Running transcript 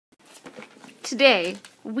today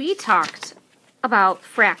we talked about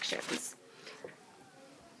fractions.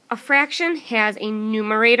 A fraction has a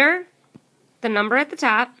numerator, the number at the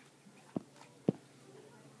top,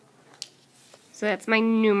 so that's my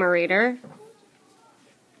numerator.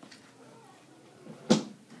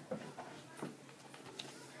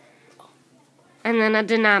 And then a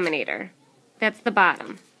denominator, that's the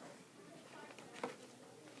bottom.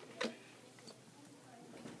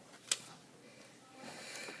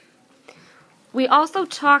 We also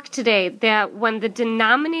talked today that when the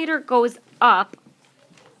denominator goes up,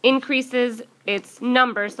 increases its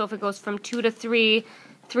number, so if it goes from 2 to 3,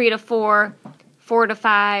 3 to 4, 4 to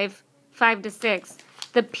 5, 5 to 6,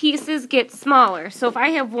 the pieces get smaller. So if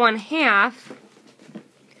I have 1/2,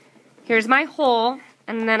 here's my whole,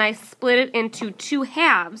 and then I split it into 2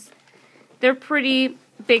 halves, they're pretty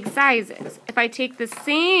big sizes. If I take the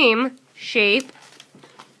same shape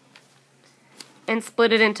and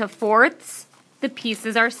split it into fourths, the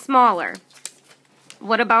pieces are smaller.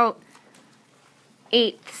 What about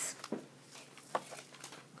eighths?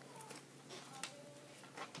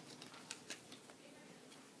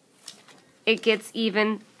 It gets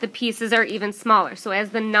even, the pieces are even smaller. So as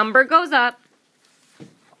the number goes up,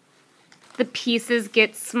 the pieces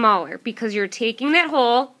get smaller because you're taking that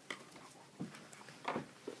whole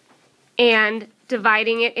and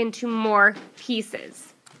dividing it into more pieces.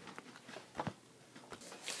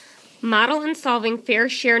 Model and solving fair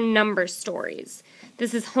share number stories.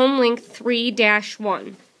 This is Homelink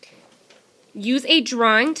 3-1. Use a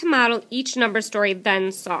drawing to model each number story,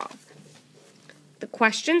 then solve. The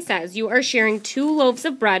question says you are sharing 2 loaves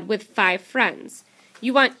of bread with 5 friends.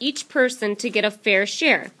 You want each person to get a fair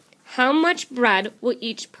share. How much bread will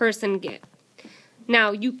each person get? Now,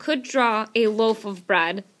 you could draw a loaf of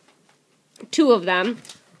bread, 2 of them,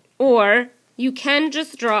 or you can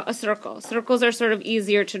just draw a circle. Circles are sort of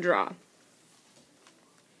easier to draw.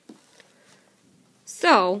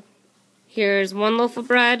 So, here's 1 loaf of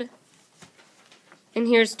bread, and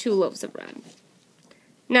here's 2 loaves of bread.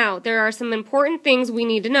 Now, there are some important things we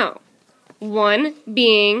need to know. One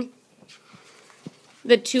being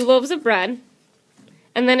the 2 loaves of bread,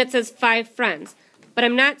 and then it says 5 friends. But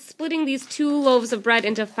I'm not splitting these 2 loaves of bread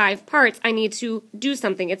into 5 parts. I need to do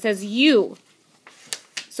something. It says you.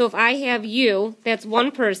 So if I have you, that's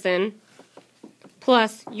 1 person,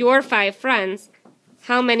 plus your 5 friends,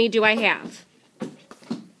 how many do I have?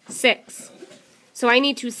 6. So I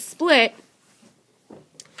need to split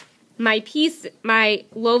my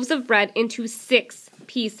loaves of bread into 6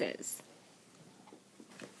 pieces.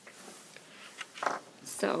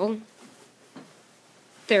 So,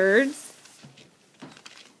 thirds,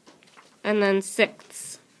 and then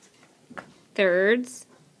sixths. Thirds,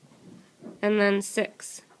 and then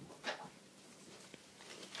 6.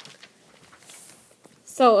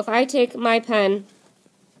 So if I take my pen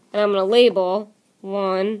and I'm going to label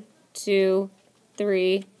 1, 2,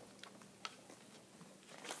 3,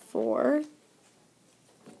 4,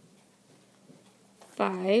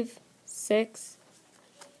 5, 6,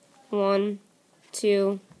 1,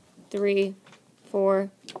 2, 3,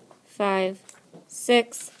 4, 5,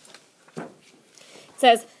 6. It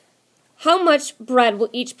says, how much bread will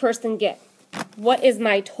each person get? What is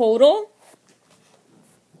my total?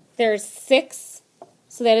 There's 6,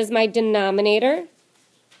 so that is my denominator.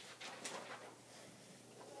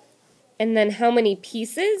 And then how many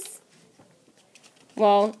pieces?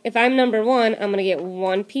 Well, if I'm number 1, I'm going to get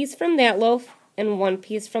 1 piece from that loaf and 1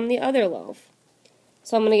 piece from the other loaf.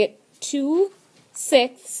 So I'm going to get 2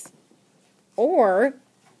 sixths, or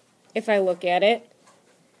if I look at it,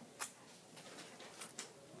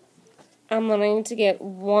 I'm going to get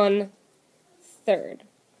 1/3.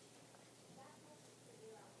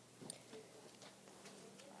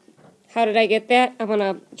 How did I get that? I'm going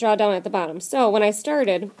to draw down at the bottom. So when I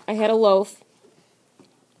started, I had a loaf,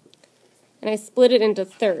 and I split it into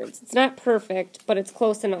thirds. It's not perfect, but it's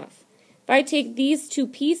close enough. If I take these 2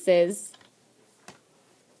 pieces,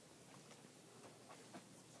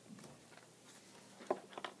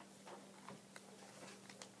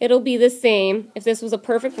 it'll be the same. If this was a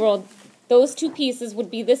perfect world, those 2 pieces would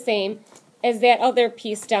be the same as that other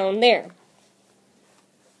piece down there.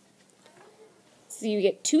 So you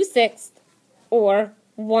get 2 sixths or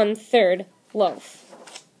 1/3 loaf.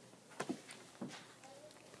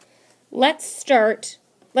 Let's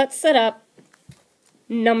set up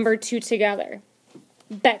number 2 together.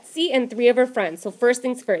 Betsy and 3 of her friends. So first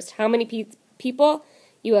things first, how many people?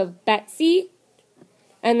 You have Betsy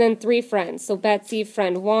and then 3 friends. So Betsy,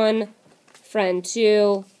 friend 1, friend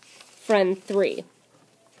 2, friend 3.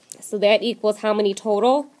 So that equals how many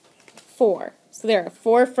total? 4. So there are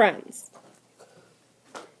 4 friends.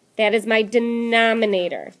 That is my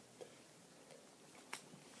denominator.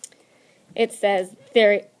 It says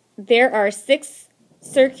there are 6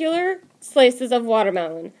 circular slices of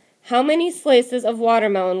watermelon. How many slices of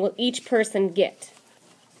watermelon will each person get?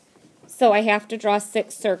 So I have to draw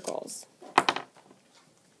 6 circles.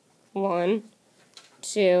 1,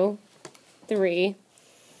 2, 3,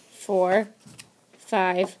 4,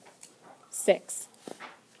 5, 6.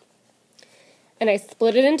 And I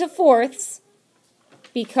split it into fourths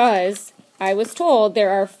because I was told there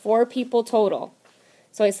are 4 people total.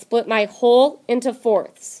 So I split my whole into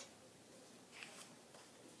fourths.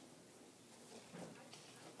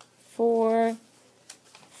 4,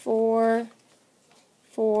 4,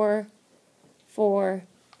 4, 4,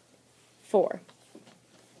 4.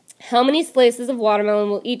 How many slices of watermelon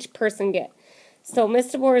will each person get? So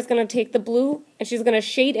Miss DeBoer is going to take the blue and she's going to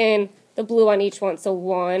shade in the blue on each one. So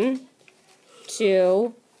 1,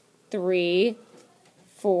 2, 3,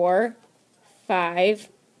 4, 5,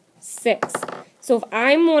 6. So if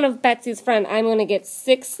I'm one of Betsy's friends, I'm going to get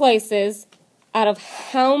 6 slices out of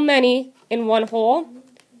how many in one whole?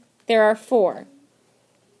 There are 4.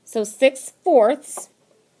 So 6 fourths,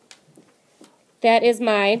 that is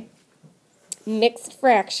my mixed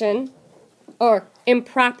fraction, or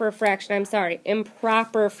improper fraction, I'm sorry.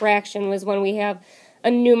 Improper fraction was when we have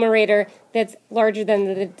a numerator that's larger than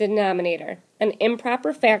the denominator. An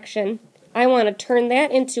improper fraction, I want to turn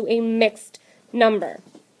that into a mixed number.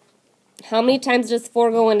 How many times does 4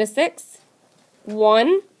 go into 6?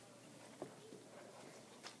 1.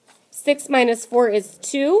 6 minus 4 is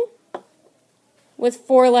 2, with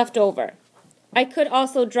 4 left over. I could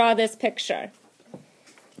also draw this picture.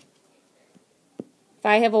 If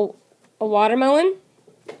I have a watermelon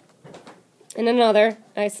and another,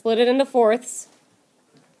 I split it into fourths,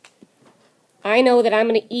 I know that I'm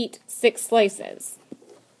going to eat 6 slices.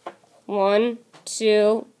 1,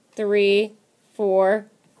 2, 3, 4,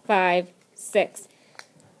 5, 6.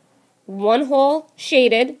 1 whole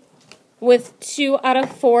shaded with 2 out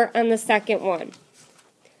of 4 on the second one.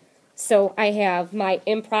 So I have my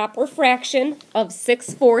improper fraction of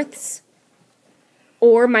 6 fourths,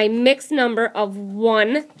 or my mixed number of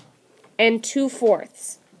 1 and 2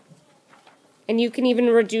 fourths. And you can even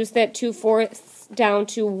reduce that 2 fourths down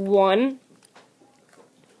to 1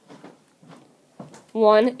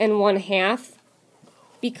 and 1/2.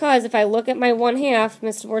 Because if I look at my 1/2,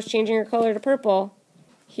 Miss DeBoer's changing her color to purple.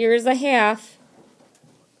 Here's a half.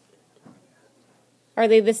 Are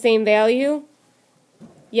they the same value?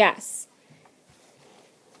 Yes.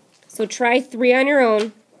 So try 3 on your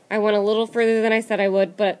own. I went a little further than I said I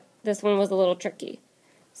would, but this one was a little tricky.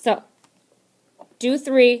 So, do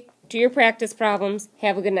 3, do your practice problems.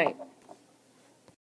 Have a good night.